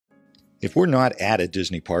If we're not at a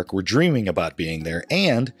Disney park, we're dreaming about being there,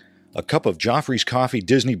 and a cup of Joffrey's Coffee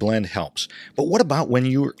Disney Blend helps. But what about when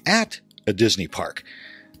you're at a Disney park?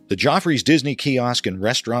 The Joffrey's Disney Kiosk and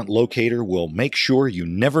Restaurant Locator will make sure you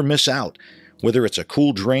never miss out. Whether it's a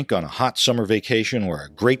cool drink on a hot summer vacation or a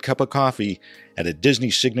great cup of coffee at a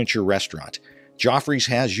Disney signature restaurant, Joffrey's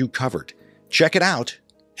has you covered. Check it out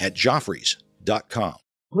at Joffreys.com.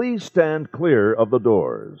 Please stand clear of the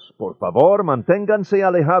doors. Por favor, manténganse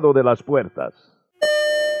alejado de las puertas.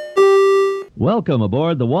 Welcome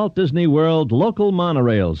aboard the Walt Disney World local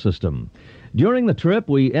monorail system. During the trip,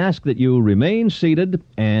 we ask that you remain seated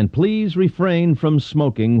and please refrain from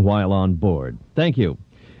smoking while on board. Thank you.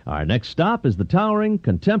 Our next stop is the towering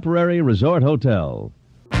Contemporary Resort Hotel.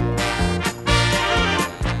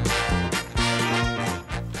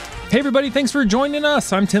 Hey, everybody. Thanks for joining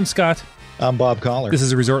us. I'm Tim Scott. I'm Bob Collar. This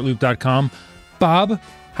is ResortLoop.com. Bob,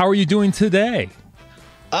 how are you doing today?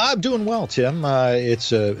 I'm doing well, Tim.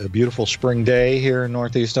 It's a beautiful spring day here in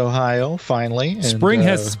Northeast Ohio, finally. And, spring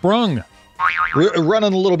has sprung. We're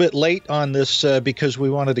running a little bit late on this because we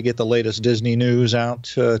wanted to get the latest Disney news out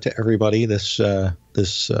to everybody this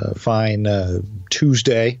fine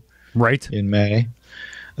Tuesday, right, in May.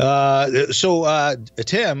 So,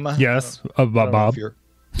 Tim. Yes, Bob.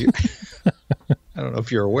 I don't know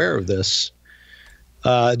if you're aware of this.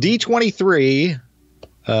 D23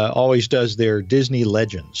 always does their Disney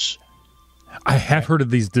Legends. I have heard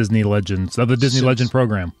of these Disney Legends, of the Disney Legend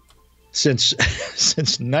program. Since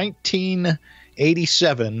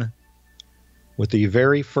 1987, with the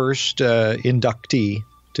very first inductee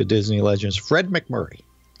to Disney Legends, Fred McMurray.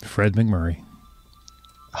 Fred McMurray.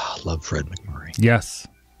 Oh, I love Fred McMurray. Yes.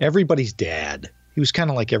 Everybody's dad. He was kind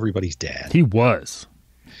of like everybody's dad. He was.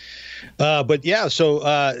 But yeah,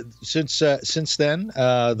 so since then,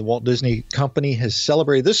 the Walt Disney Company has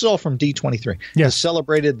celebrated. This is all from D23. Yes.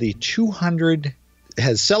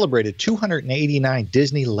 Has celebrated 289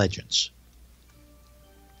 Disney Legends.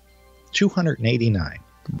 289.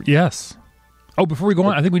 Yes. Oh, before we go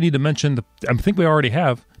on, I think we need to mention I think we already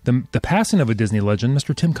have the passing of a Disney legend,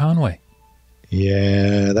 Mr. Tim Conway.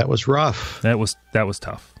 Yeah, that was rough. That was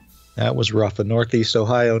tough. That was rough. A Northeast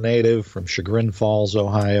Ohio native from Chagrin Falls,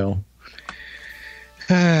 Ohio.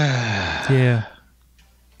 Yeah.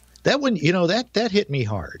 That one, that hit me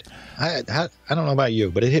hard. I don't know about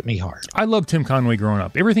you, but it hit me hard. I loved Tim Conway growing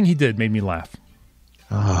up. Everything he did made me laugh.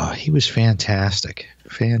 Oh, he was fantastic.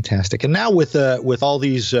 Fantastic. And now with all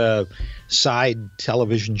these side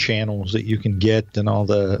television channels that you can get and all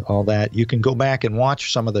that, you can go back and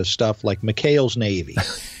watch some of the stuff like McHale's Navy.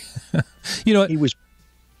 You know what? He was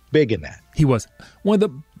big in that. He was. One of the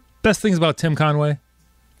best things about Tim Conway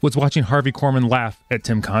was watching Harvey Korman laugh at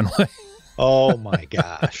Tim Conway. Oh my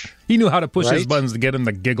gosh. He knew how to push his buttons to get him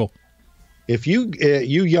to giggle. If you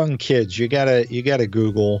young kids, you gotta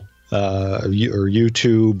Google or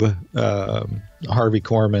YouTube Harvey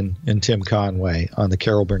Korman and Tim Conway on the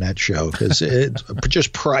Carol Burnett Show, because it's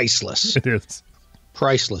just priceless. It is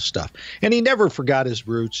priceless stuff. And he never forgot his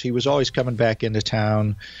roots. He was always coming back into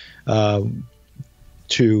town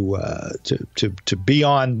to be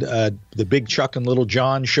on the Big Chuck and Little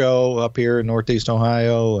John show up here in Northeast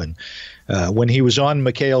Ohio. And when he was on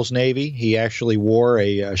McHale's Navy, he actually wore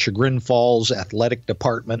a Chagrin Falls athletic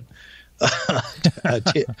department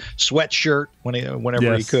sweatshirt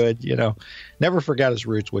whenever he could. Never forgot his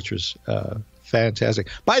roots, which was fantastic.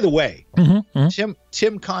 By the way,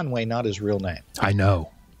 Tim Conway, not his real name. I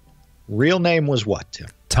know. Real name was what, Tim?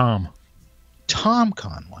 Tom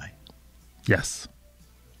Conway. Yes.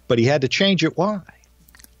 But he had to change it. Why?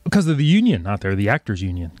 Because of the union out there, the actors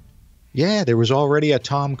union. Yeah, there was already a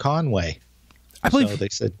Tom Conway. I believe. So they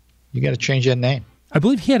said, you got to change that name. I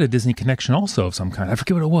believe he had a Disney connection also of some kind. I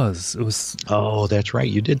forget what it was. It was. Oh, that's right.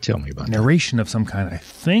 You did tell me about narration of some kind, I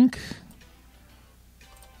think.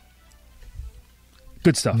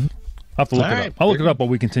 Good stuff. I'll have to look it up. I'll look it up while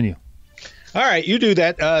we continue. All right, you do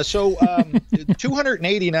that. So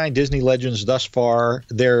 289 Disney Legends thus far.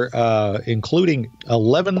 They're including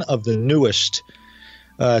 11 of the newest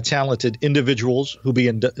talented individuals who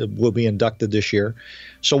will be inducted this year.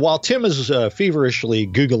 So while Tim is feverishly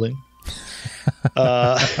Googling,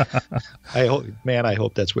 I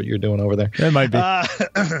hope that's what you're doing over there. It might be.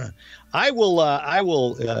 I will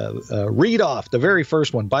read off the very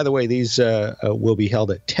first one. By the way, these will be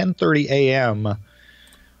held at 10:30 a.m.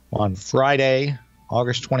 on Friday,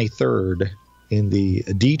 August 23rd, in the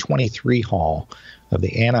D23 Hall of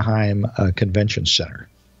the Anaheim Convention Center.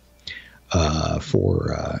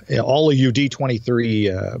 For all of you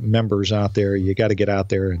D23 members out there, you got to get out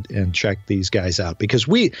there and check these guys out, because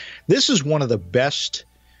this is one of the best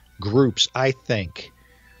groups, I think,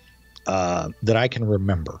 that I can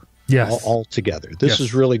remember. Yes. All together. This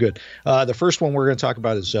is really good. The first one we're going to talk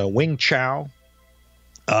about is Wing Chao.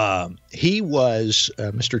 Mr.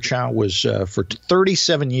 Chow was for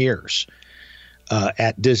 37 years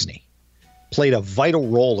at Disney. Played a vital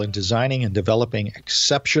role in designing and developing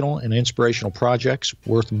exceptional and inspirational projects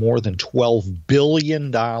worth more than $12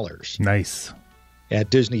 billion. Nice. At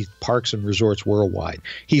Disney parks and resorts worldwide.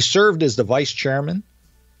 He served as the vice chairman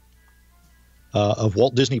of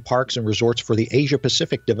Walt Disney Parks and Resorts for the Asia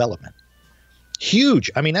Pacific development.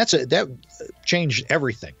 Huge. I mean, that changed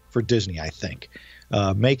everything for Disney, I think,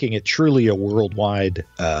 making it truly a worldwide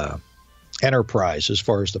enterprise as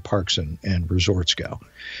far as the parks and resorts go.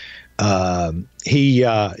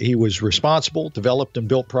 He was responsible, developed and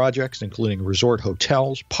built projects including resort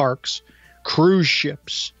hotels, parks, cruise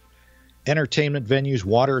ships, entertainment venues,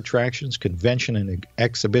 water attractions, convention and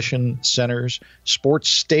exhibition centers,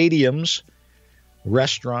 sports stadiums,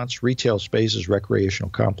 restaurants, retail spaces,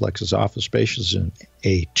 recreational complexes, office spaces, and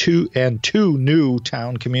two new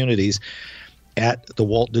town communities at the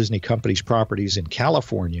Walt Disney Company's properties in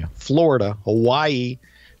California, Florida, Hawaii,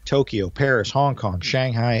 Tokyo, Paris, Hong Kong,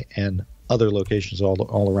 Shanghai, and other locations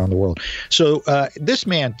all around the world. So this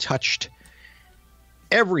man touched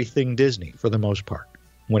everything Disney for the most part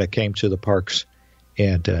when it came to the parks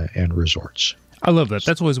and resorts. I love that.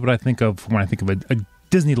 That's always what I think of when I think of a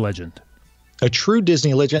Disney legend. A true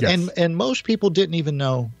Disney legend, yes. and most people didn't even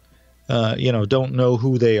know, don't know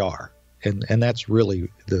who they are, and that's really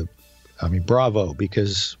bravo,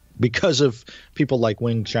 because of people like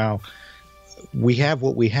Wing Chao, we have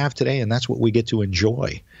what we have today, and that's what we get to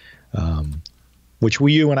enjoy. Which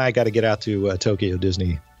you and I got to get out to Tokyo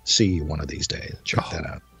Disney Sea one of these days. Check that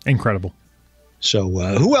out. Incredible. So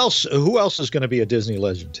who else is going to be a Disney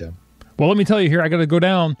legend, Tim? Well, let me tell you here, I got to go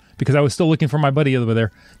down because I was still looking for my buddy over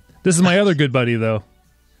there. This is my other good buddy, though.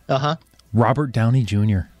 Uh-huh. Robert Downey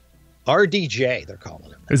Jr. RDJ, they're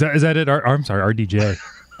calling him. Is that it? I'm sorry, RDJ.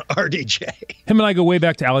 RDJ. Him and I go way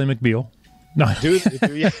back to Ally McBeal. No. Do you?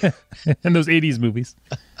 In those 80s movies.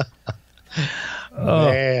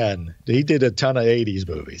 Man, he did a ton of 80s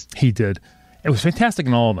movies. He did. It was fantastic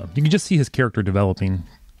in all of them. You can just see his character developing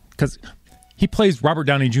because he plays Robert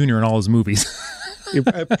Downey Jr. in all his movies.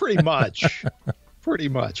 Pretty much. Pretty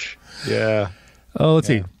much. Yeah. Oh, let's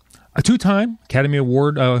see. A two-time Academy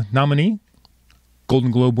Award nominee, Golden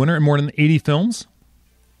Globe winner in more than 80 films.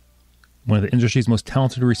 One of the industry's most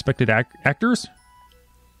talented and respected actors.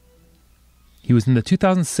 He was in the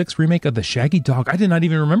 2006 remake of The Shaggy Dog. I did not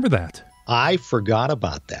even remember that. I forgot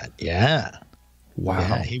about that. Yeah. Wow.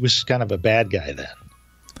 Yeah, he was kind of a bad guy then.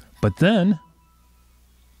 But then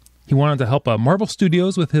he wanted to help Marvel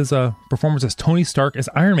Studios with his performance as Tony Stark as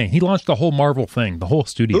Iron Man. He launched the whole Marvel thing, the whole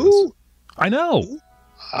studios. Ooh. I know.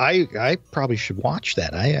 I probably should watch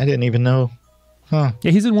that. I didn't even know. Huh.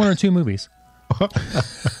 Yeah, he's in one or two movies.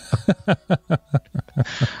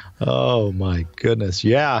 Oh, my goodness.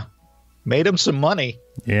 Yeah. Made him some money.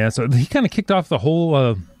 Yeah, so he kind of kicked off the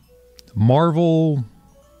whole Marvel...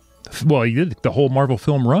 Well, he did the whole Marvel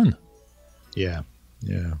film run. Yeah.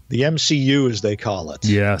 Yeah. The MCU, as they call it.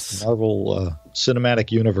 Yes. Marvel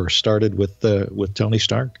Cinematic Universe started with Tony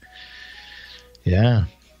Stark. Yeah.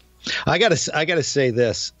 I gotta say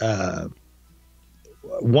this.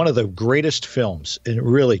 One of the greatest films, and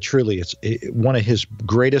really, truly, one of his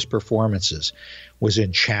greatest performances was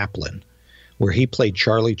in Chaplin, where he played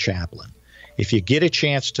Charlie Chaplin. If you get a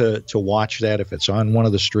chance to watch that, if it's on one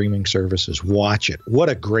of the streaming services, watch it. What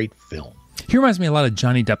a great film. He reminds me a lot of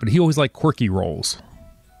Johnny Depp, but he always liked quirky roles.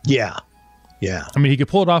 Yeah. Yeah. I mean, he could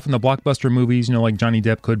pull it off in the blockbuster movies, like Johnny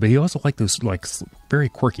Depp could, but he also liked those very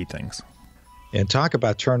quirky things. And talk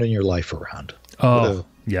about turning your life around. Oh,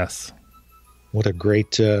 yes. What a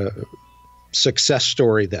great success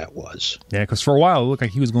story that was. Yeah, because for a while it looked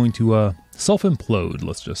like he was going to self-implode,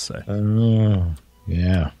 let's just say.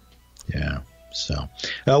 Yeah. Yeah. So,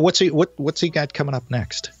 what's he got coming up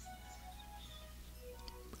next?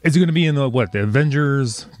 Is it going to be in the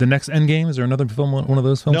Avengers, the next Endgame? Is there another film, one of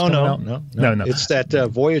those films coming out? No. It's that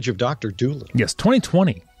Voyage of Dr. Dolittle. Yes,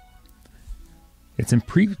 2020. It's in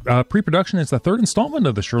pre-production. It's the third installment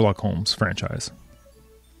of the Sherlock Holmes franchise.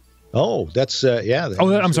 Oh, that's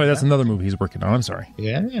I'm sorry. That's another movie he's working on. I'm sorry.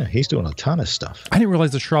 Yeah, he's doing a ton of stuff. I didn't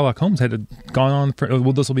realize the Sherlock Holmes had gone on.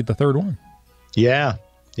 This will be the third one. Yeah.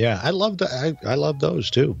 I love those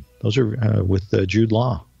too. Those are with Jude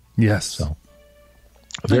Law. Yes. So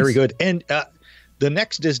very good. And the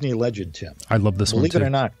next Disney legend, Tim. I love this one too. Believe it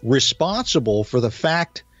or not, responsible for the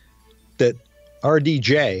fact that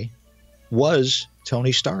RDJ was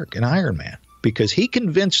Tony Stark and Iron Man, because he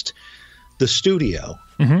convinced the studio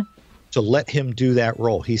to let him do that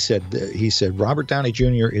role. He said Robert Downey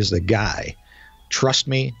Jr. is the guy. Trust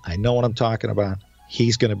me, I know what I'm talking about.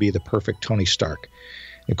 He's going to be the perfect Tony Stark.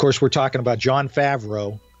 And of course, we're talking about Jon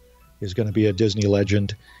Favreau is going to be a Disney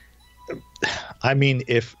legend. I mean,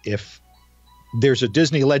 if there's a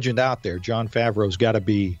Disney legend out there, Jon Favreau's got to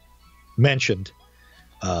be mentioned.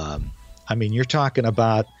 I mean, you're talking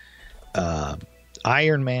about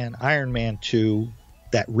Iron Man 2,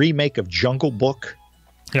 that remake of Jungle Book.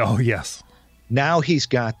 Oh, yes. Now he's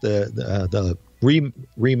got the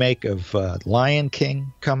remake of Lion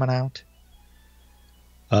King coming out.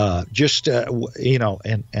 Just a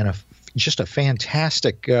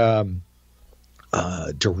fantastic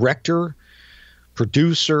director,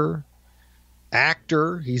 producer,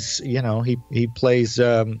 actor. He's he plays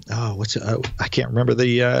I can't remember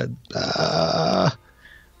the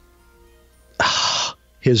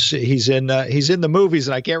he's in the movies,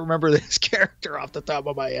 and I can't remember his character off the top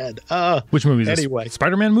of my head. Which movie is this? Anyway,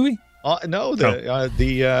 Spider-Man movie? No,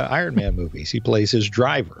 the Iron Man movies. He plays his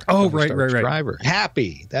driver. Oh, right. Driver.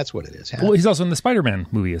 Happy. That's what it is. Happy. Well, he's also in the Spider-Man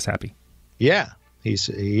movie as Happy. Yeah, he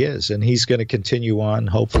is, and he's going to continue on,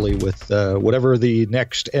 hopefully, with whatever the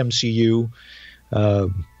next MCU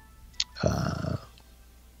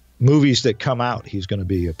movies that come out. He's going to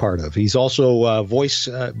be a part of. He's also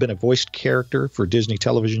been a voiced character for Disney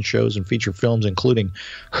television shows and feature films, including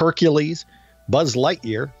Hercules, Buzz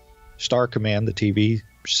Lightyear, Star Command, the TV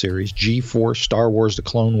series, G-Force, Star Wars, The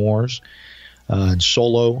Clone Wars, and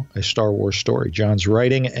Solo, A Star Wars Story. John's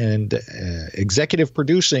writing and executive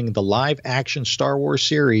producing the live-action Star Wars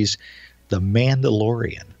series, The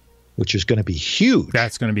Mandalorian, which is going to be huge.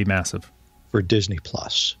 That's going to be massive. For Disney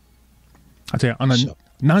Plus. I'll tell you, on a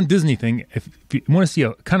non-Disney thing, if you want to see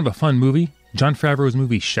a kind of a fun movie, Jon Favreau's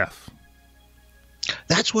movie Chef.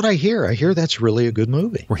 That's what I hear. I hear that's really a good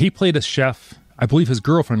movie. Where he played a chef. I believe his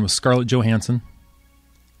girlfriend was Scarlett Johansson.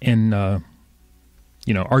 And,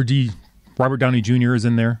 Robert Downey Jr. is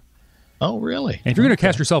in there. Oh, really? And if you're going to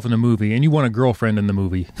cast yourself in a movie and you want a girlfriend in the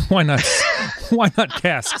movie, why not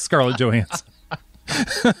cast Scarlett Johansson?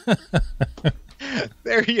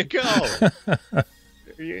 There you go.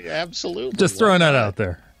 Absolutely. Just throwing that out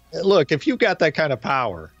there. Look, if you've got that kind of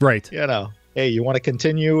power, right? Hey, you want to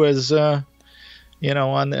continue as, on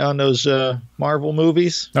those Marvel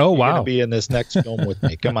movies? Oh, You're wow! Gonna be in this next film with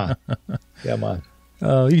me. Come on. You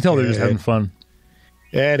can tell they're just having fun.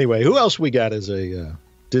 Anyway, who else we got as a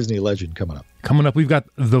Disney legend coming up? Coming up, we've got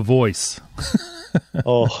The Voice.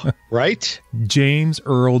 Oh, right? James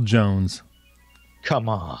Earl Jones. Come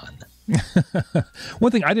on.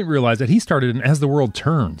 One thing I didn't realize that he started in As the World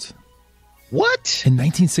Turns. What? In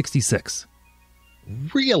 1966.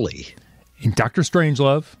 Really? In Dr.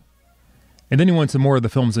 Strangelove. And then he went to more of the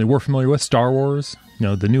films that we're familiar with. Star Wars,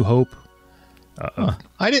 The New Hope.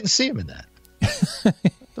 I didn't see him in that.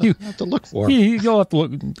 You have to look for him. You'll have to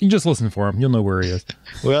look. You just listen for him. You'll know where he is.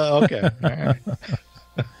 Well, okay. All right.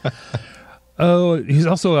 Oh, he's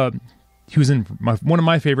also he was in one of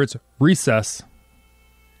my favorites, Recess.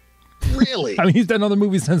 Really? I mean, he's done other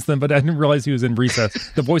movies since then, but I didn't realize he was in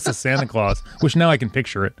Recess. The voice of Santa Claus, which now I can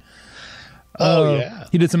picture it. Yeah.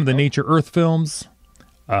 He did some of the Nature Earth films,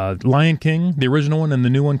 Lion King, the original one, and the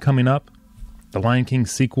new one coming up, the Lion King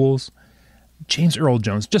sequels. James Earl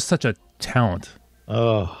Jones, just such a talent.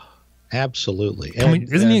 Oh, absolutely.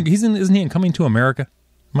 Isn't he in Coming to America?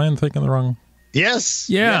 Am I thinking the wrong? Yes.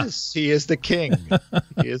 Yeah. Yes, he is the king.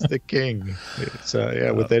 He is the king. It's,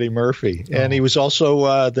 with Eddie Murphy. And he was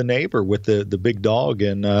also the neighbor with the big dog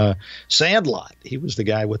in Sandlot. He was the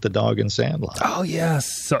guy with the dog in Sandlot. Oh,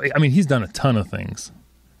 yes. So, I mean, he's done a ton of things.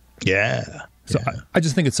 Yeah. So I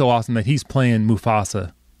just think it's so awesome that he's playing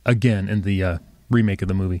Mufasa again in the remake of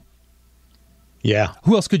the movie. Yeah.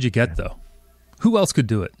 Who else could you get, though? Who else could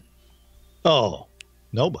do it? Oh,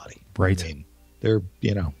 nobody. Right. I mean, they're,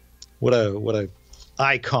 what a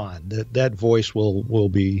icon. That voice will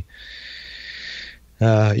be,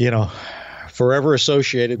 forever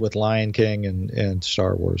associated with Lion King and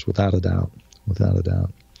Star Wars, without a doubt. Without a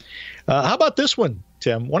doubt. How about this one,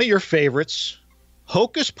 Tim? One of your favorites,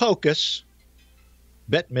 Hocus Pocus,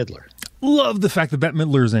 Bette Midler. Love the fact that Bette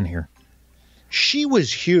Midler's in here. She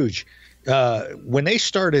was huge. When they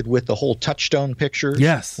started with the whole Touchstone Pictures,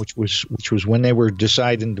 yes, which was when they were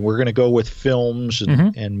deciding we're going to go with films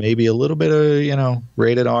and maybe a little bit of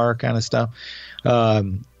rated R kind of stuff.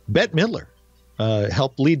 Bette Midler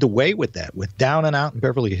helped lead the way with that, with Down and Out in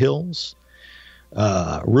Beverly Hills,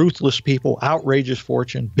 Ruthless People, Outrageous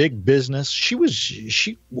Fortune, Big Business. She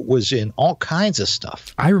was in all kinds of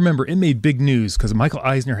stuff. I remember it made big news because Michael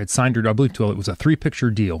Eisner had signed her, I believe, to it was a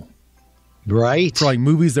 3-picture deal. Right. for like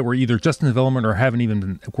movies that were either just in development or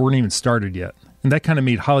weren't even started yet. And that kind of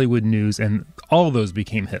made Hollywood news, and all of those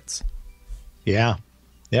became hits. Yeah.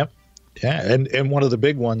 Yep. Yeah. And one of the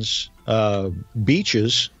big ones,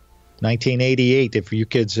 Beaches, 1988. If you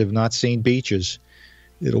kids have not seen Beaches,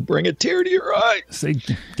 it'll bring a tear to your eye. Say,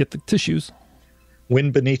 get the tissues.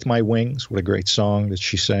 Wind Beneath My Wings. What a great song that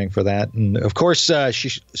she sang for that. And of course,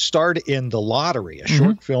 she starred in The Lottery, a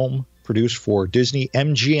short film produced for Disney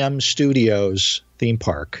MGM Studios theme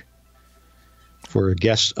park for a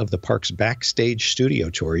guest of the park's backstage studio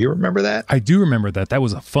tour. You remember that? I do remember that. That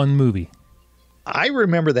was a fun movie. I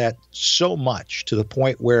remember that so much, to the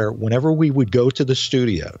point where whenever we would go to the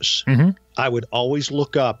studios, I would always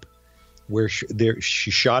look up where she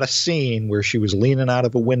shot a scene where she was leaning out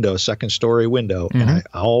of a window, a second-story window, and I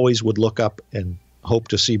always would look up and hope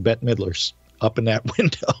to see Bette Midler's up in that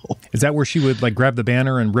window. Is that where she would like grab the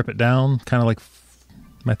banner and rip it down? Kind of like,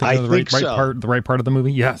 I think so. The right part of the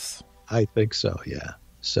movie? Yes. I think so, yeah.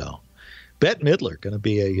 So, Bette Midler, going to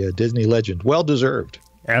be a Disney legend. Well-deserved.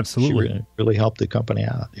 Absolutely. She really helped the company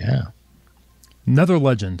out, yeah. Another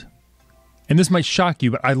legend. And this might shock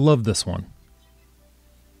you, but I love this one.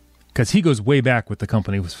 Because he goes way back with the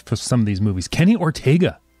company for some of these movies. Kenny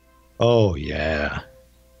Ortega. Oh, yeah.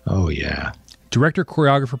 Oh, yeah. Director,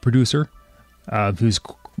 choreographer, producer, who's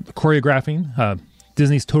choreographing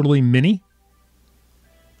Disney's Totally Minnie.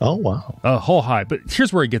 Oh, wow. Whole high. But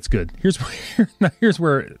here's where it gets good. Here's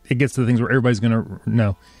where it gets to the things where everybody's going to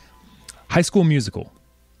know. High School Musical.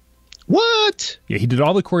 What? Yeah, he did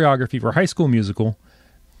all the choreography for High School Musical,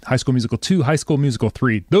 High School Musical 2, High School Musical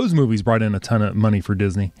 3. Those movies brought in a ton of money for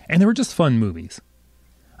Disney, and they were just fun movies.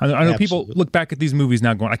 I know people look back at these movies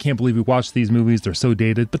now going, I can't believe we watched these movies. They're so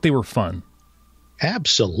dated, but they were fun.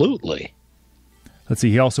 Absolutely. Let's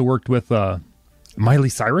see. He also worked with Miley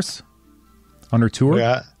Cyrus on her tour.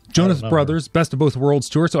 Yeah, Jonas Brothers, Best of Both Worlds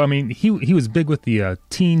tour. So, I mean, he was big with the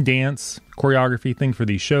teen dance choreography thing for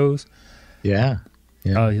these shows. Yeah.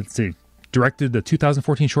 Let's see. Directed the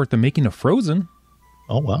 2014 short, The Making of Frozen.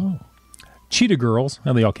 Oh, wow. Cheetah Girls.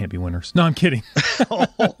 Well, they all can't be winners. No, I'm kidding. Oh,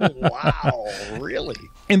 wow. Really?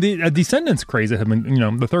 And the Descendants craze that have been,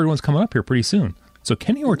 the third one's coming up here pretty soon. So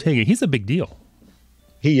Kenny Ortega, he's a big deal.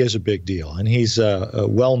 He is a big deal. And he's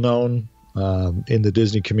well-known in the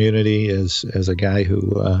Disney community as a guy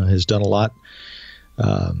who has done a lot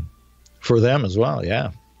for them as well.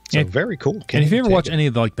 Yeah. So very cool. Kenny and if you ever watch any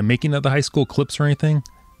of the making of the high school clips or anything,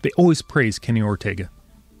 they always praise Kenny Ortega.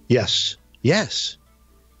 Yes.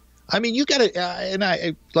 I mean, you got to, and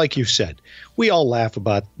I, like you said, we all laugh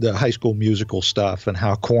about the High School Musical stuff and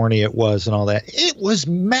how corny it was and all that. It was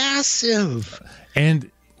massive. And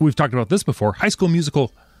we've talked about this before. High School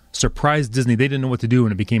Musical surprised Disney. They didn't know what to do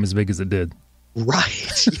when it became as big as it did.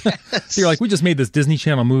 Right. Yes. You're like, we just made this Disney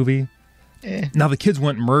Channel movie. Now the kids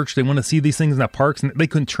want merch. They want to see these things in the parks, and they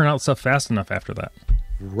couldn't turn out stuff fast enough after that.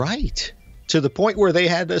 Right. To the point where they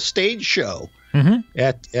had a stage show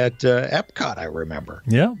at Epcot, I remember.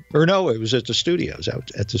 Yeah. Or no, it was at the studios. Out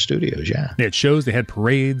at the studios, yeah. They had shows. They had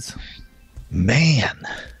parades. Man.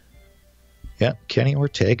 Yeah, Kenny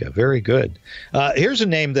Ortega. Very good. Here's a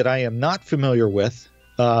name that I am not familiar with,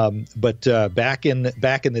 but back in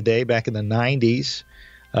the day, back in the 90s,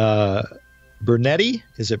 Bernetti,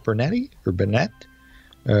 is it Bernetti or Burnett?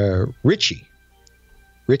 Richie.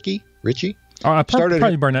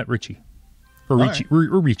 Probably Barnett Ritchie. Or Ricci. Right.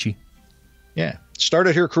 Or Ricci. Yeah.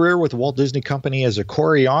 Started her career with the Walt Disney Company as a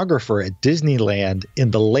choreographer at Disneyland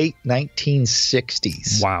in the late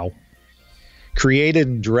 1960s. Wow. Created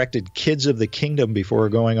and directed Kids of the Kingdom before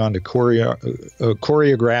going on to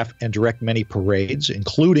choreograph and direct many parades,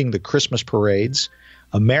 including the Christmas parades,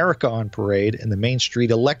 America on Parade, and the Main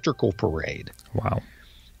Street Electrical Parade. Wow.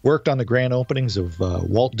 Worked on the grand openings of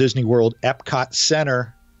Walt Disney World Epcot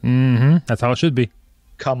Center. That's how it should be.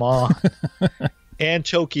 Come on. And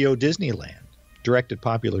Tokyo Disneyland. Directed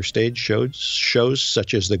popular stage shows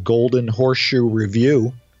such as the Golden Horseshoe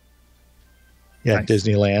Revue at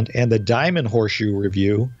Disneyland and the Diamond Horseshoe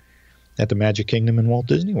Revue at the Magic Kingdom in Walt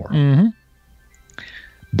Disney World.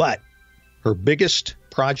 But her biggest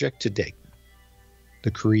project to date, the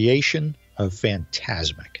creation of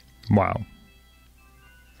Fantasmic. Wow.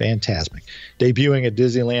 Fantasmic. Debuting at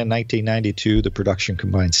Disneyland 1992, the production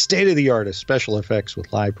combines state-of-the-art special effects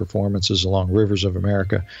with live performances along rivers of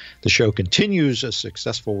America. The show continues a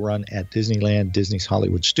successful run at Disneyland, Disney's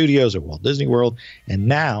Hollywood Studios at Walt Disney World, and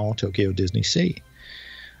now Tokyo Disney Sea.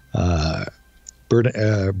 Bernetti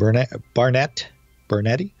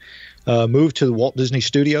moved to the Walt Disney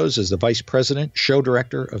Studios as the Vice President, Show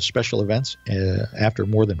Director of Special Events. After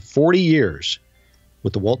more than 40 years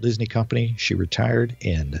with the Walt Disney Company, she retired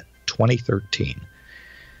in 2013.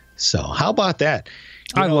 So how about that?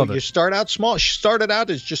 I love it. You start out small. She started out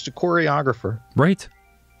as just a choreographer. Right.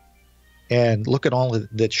 And look at all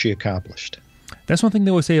that she accomplished. That's one thing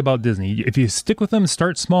they always say about Disney. If you stick with them and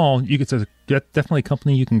start small, you get to get definitely a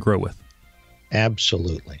company you can grow with.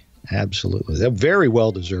 Absolutely. Absolutely. They're very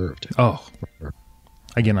well deserved. Oh.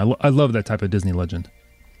 Again, I love that type of Disney legend.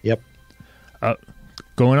 Yep.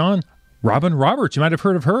 Going on, Robin Roberts. You might have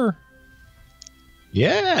heard of her.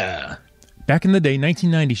 Yeah. Back in the day,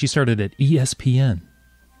 1990, she started at ESPN.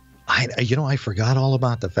 I forgot all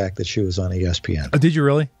about the fact that she was on ESPN. Oh, did you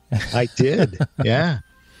really? I did. Yeah.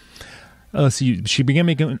 She began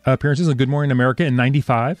making appearances on Good Morning America in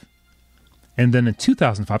 95. And then in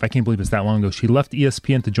 2005, I can't believe it's that long ago, she left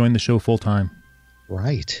ESPN to join the show full time.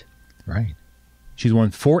 Right. She's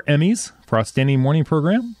won 4 Emmys for Outstanding Morning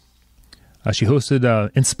Program. She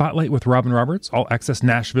hosted In Spotlight with Robin Roberts, All Access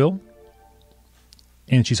Nashville.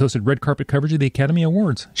 And she's hosted red carpet coverage of the Academy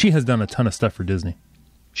Awards. She has done a ton of stuff for Disney.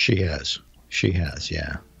 She has,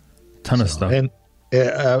 yeah. Ton of stuff. And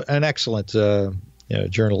an excellent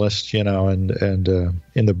journalist, and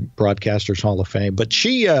in the Broadcasters Hall of Fame. But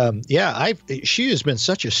she has been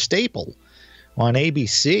such a staple on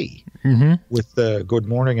ABC with Good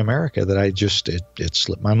Morning America that it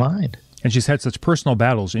slipped my mind. And she's had such personal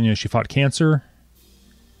battles. She fought cancer,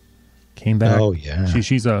 came back. Oh, yeah.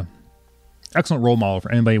 She's a excellent role model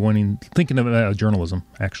for anybody thinking of journalism,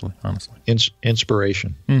 actually, honestly.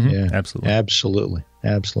 Inspiration. Yeah, absolutely.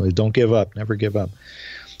 Don't give up. Never give up.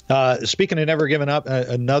 Speaking of never giving up,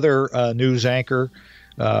 another news anchor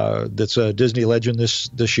that's a Disney legend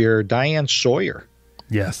this year, Diane Sawyer.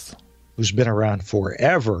 Yes. Who's been around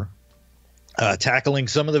forever, tackling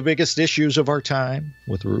some of the biggest issues of our time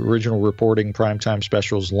with original reporting, primetime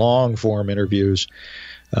specials, long-form interviews.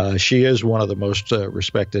 She is one of the most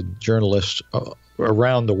respected journalists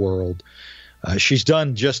around the world. She's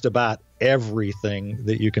done just about everything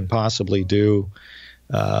that you can possibly do.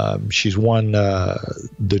 She's won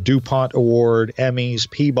the DuPont Award, Emmys,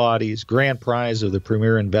 Peabodys, Grand Prize of the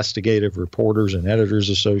Premier Investigative Reporters and Editors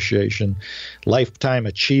Association, Lifetime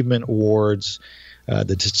Achievement Awards,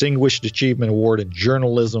 the Distinguished Achievement Award in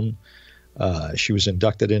Journalism. She was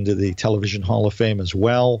inducted into the Television Hall of Fame as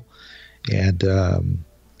well. And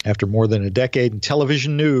after more than a decade in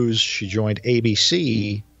television news, she joined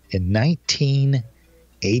ABC in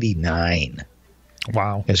 1989.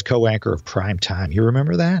 Wow. As co-anchor of Prime Time. You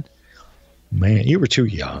remember that? Man, you were too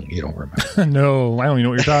young. You don't remember. No, I don't even know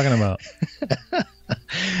what you're talking about.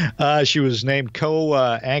 She was named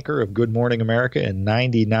co-anchor of Good Morning America in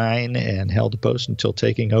 99 and held the post until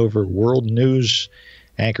taking over World News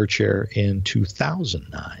anchor chair in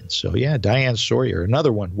 2009. So, yeah, Diane Sawyer,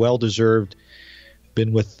 another one, well-deserved.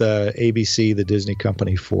 Been with ABC, the Disney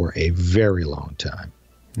company, for a very long time.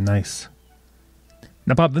 Nice.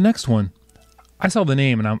 Now, Bob, the next one, I saw the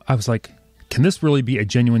name and I was like, can this really be a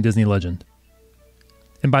genuine Disney legend?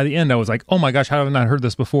 And by the end, I was like, oh my gosh, how have I not heard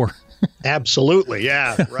this before? Absolutely.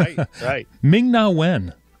 Yeah. Right. Ming-Na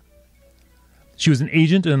Wen. She was an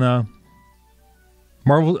agent in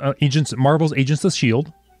Marvel's Agents of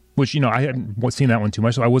S.H.I.E.L.D., which, I hadn't seen that one too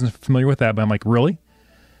much, so I wasn't familiar with that, but I'm like, really?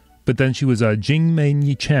 But then she was Jing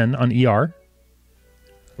Mei Chen on ER.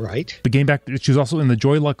 Right. But came back, she was also in the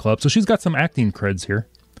Joy Luck Club, so she's got some acting creds here.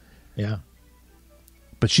 Yeah.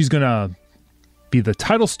 But she's going to be the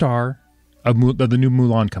title star of the new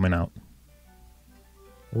Mulan coming out.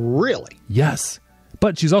 Really? Yes.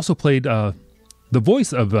 But she's also played the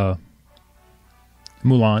voice of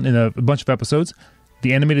Mulan in a bunch of episodes.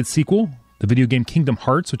 The animated sequel, the video game Kingdom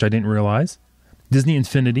Hearts, which I didn't realize. Disney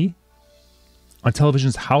Infinity. On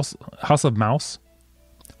television's House of Mouse.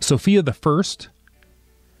 Sophia the First.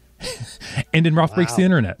 And in Ralph Breaks the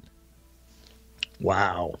Internet.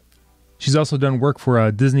 Wow. She's also done work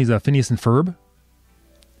for Disney's Phineas and Ferb,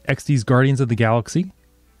 XD's Guardians of the Galaxy,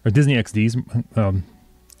 or Disney XD's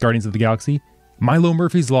Guardians of the Galaxy, Milo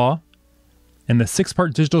Murphy's Law, and the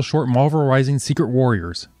 6-part digital short Marvel Rising Secret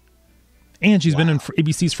Warriors. And she's been in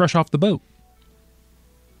ABC's Fresh Off the Boat.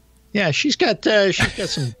 Yeah, she's got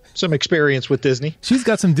some experience with Disney. She's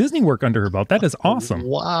got some Disney work under her belt. That is awesome.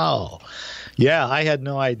 Wow. Yeah, I had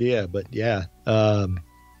no idea, but yeah.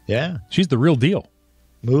 Yeah. She's the real deal.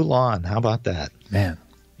 Mulan, how about that? Man.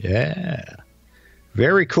 Yeah.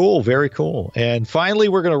 Very cool, very cool. And finally,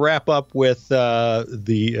 we're going to wrap up with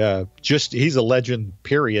he's a legend,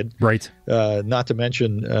 period. Right. Not to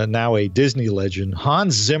mention now a Disney legend,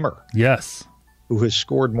 Hans Zimmer. Yes. Who has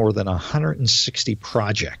scored more than 160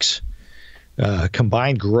 projects.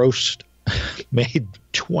 Combined gross made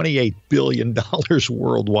 $28 billion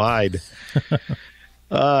worldwide.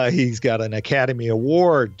 He's got an Academy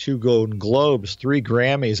Award, 2 Golden Globes, 3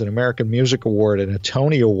 Grammys, an American Music Award, and a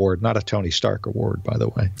Tony Award. Not a Tony Stark Award, by the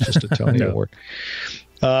way, just a Tony No. Award.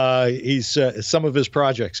 He's some of his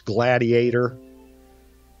projects: Gladiator,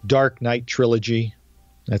 Dark Knight trilogy.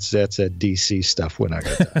 That's that DC stuff we're not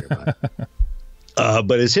going to talk about.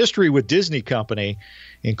 But his history with Disney Company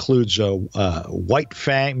includes White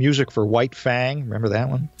Fang, music for White Fang. Remember that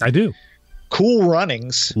one? I do. Cool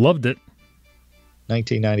Runnings, Loved it.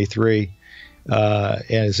 1993,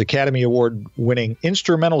 and his Academy Award-winning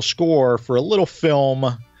instrumental score for a little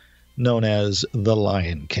film known as The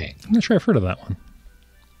Lion King. I'm not sure I've heard of that one.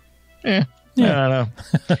 Yeah. I don't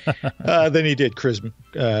know. Then he did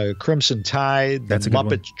Crimson Tide, That's The a good Muppet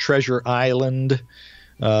one. Treasure Island,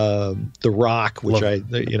 The Rock, which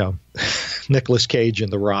Nicolas Cage in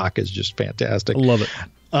The Rock is just fantastic. I love it.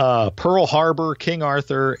 Pearl Harbor, King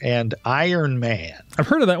Arthur, and Iron Man. I've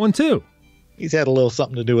heard of that one too. He's had a little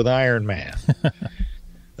something to do with Iron Man.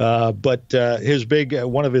 But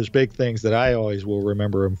one of his big things that I always will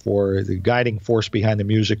remember him for is the guiding force behind the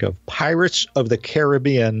music of Pirates of the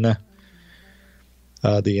Caribbean,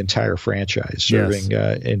 the entire franchise, serving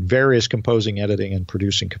in various composing, editing, and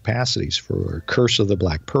producing capacities for Curse of the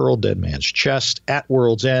Black Pearl, Dead Man's Chest, At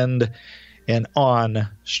World's End, and On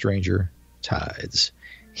Stranger Tides.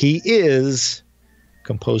 He is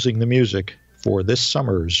composing the music for this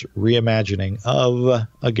summer's reimagining of,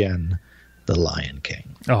 again, The Lion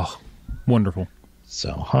King. Oh, wonderful.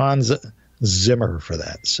 So Hans Zimmer for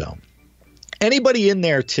that. So anybody in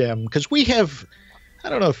there, Tim, because we have, I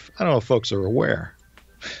don't know if folks are aware,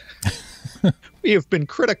 we have been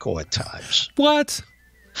critical at times What?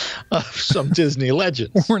 of some Disney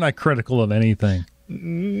legends. We're not critical of anything.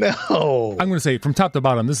 No. I'm going to say from top to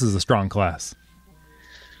bottom, this is a strong class.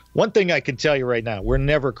 One thing I can tell you right now, we're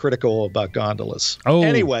never critical about gondolas. Oh,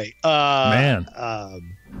 anyway, man.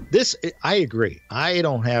 This, I agree. I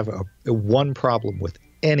don't have a one problem with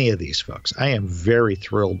any of these folks. I am very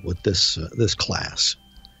thrilled with this class.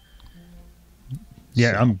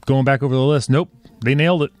 Yeah, I'm going back over the list. Nope, they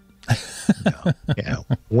nailed it.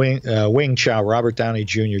 Wing Chow, Robert Downey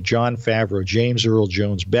Jr., Jon Favreau, James Earl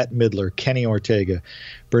Jones, Bette Midler, Kenny Ortega,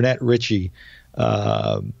 Burnett Ritchie,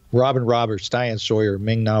 Robin Roberts, Diane Sawyer,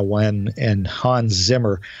 Ming-Na Wen, and Hans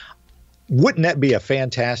Zimmer. Wouldn't that be a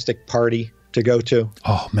fantastic party to go to?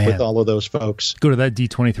 Oh, man. With all of those folks. Go to that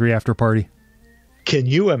D23 after party. Can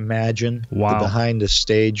you imagine the behind the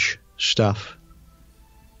stage stuff?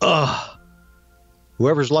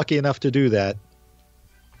 Whoever's lucky enough to do that,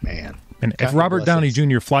 man. And if Robert Downey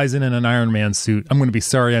Jr. flies in an Iron Man suit, I'm going to be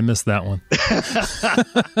sorry I missed that one.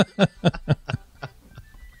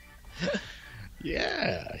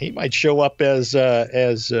 Yeah, he might show up as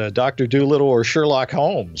Dr. Dolittle or Sherlock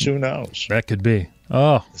Holmes. Who knows? That could be.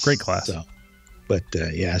 Oh, great class. So, but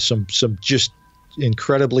some just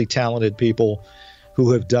incredibly talented people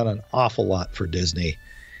who have done an awful lot for Disney,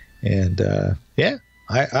 and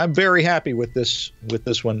I'm very happy with this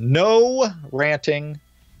one. No ranting,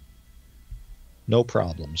 no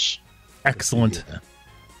problems. Excellent.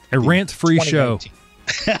 A rant-free show.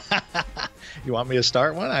 You want me to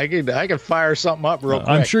start one? I could fire something up real quick.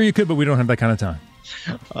 I'm sure you could, but we don't have that kind of time.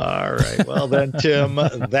 All right. Well, then, Tim,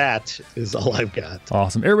 that is all I've got.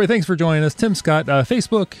 Awesome. Everybody, thanks for joining us. Tim Scott,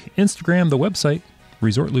 Facebook, Instagram, the website,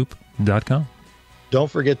 ResortLoop.com.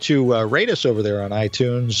 Don't forget to rate us over there on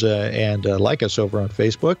iTunes and like us over on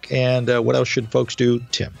Facebook. And what else should folks do,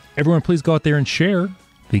 Tim? Everyone, please go out there and share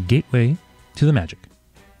the gateway to the magic.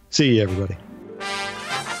 See you, everybody.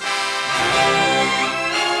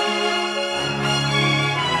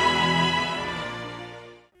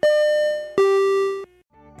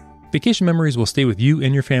 Vacation memories will stay with you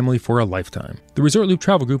and your family for a lifetime. The Resort Loop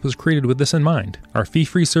Travel Group was created with this in mind. Our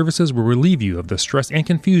fee-free services will relieve you of the stress and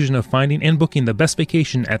confusion of finding and booking the best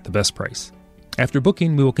vacation at the best price. After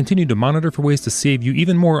booking, we will continue to monitor for ways to save you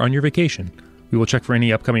even more on your vacation. We will check for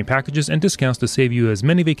any upcoming packages and discounts to save you as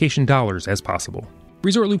many vacation dollars as possible.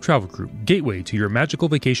 Resort Loop Travel Group, gateway to your magical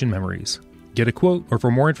vacation memories. Get a quote, or for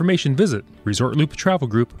more information, visit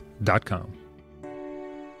ResortLoopTravelGroup.com.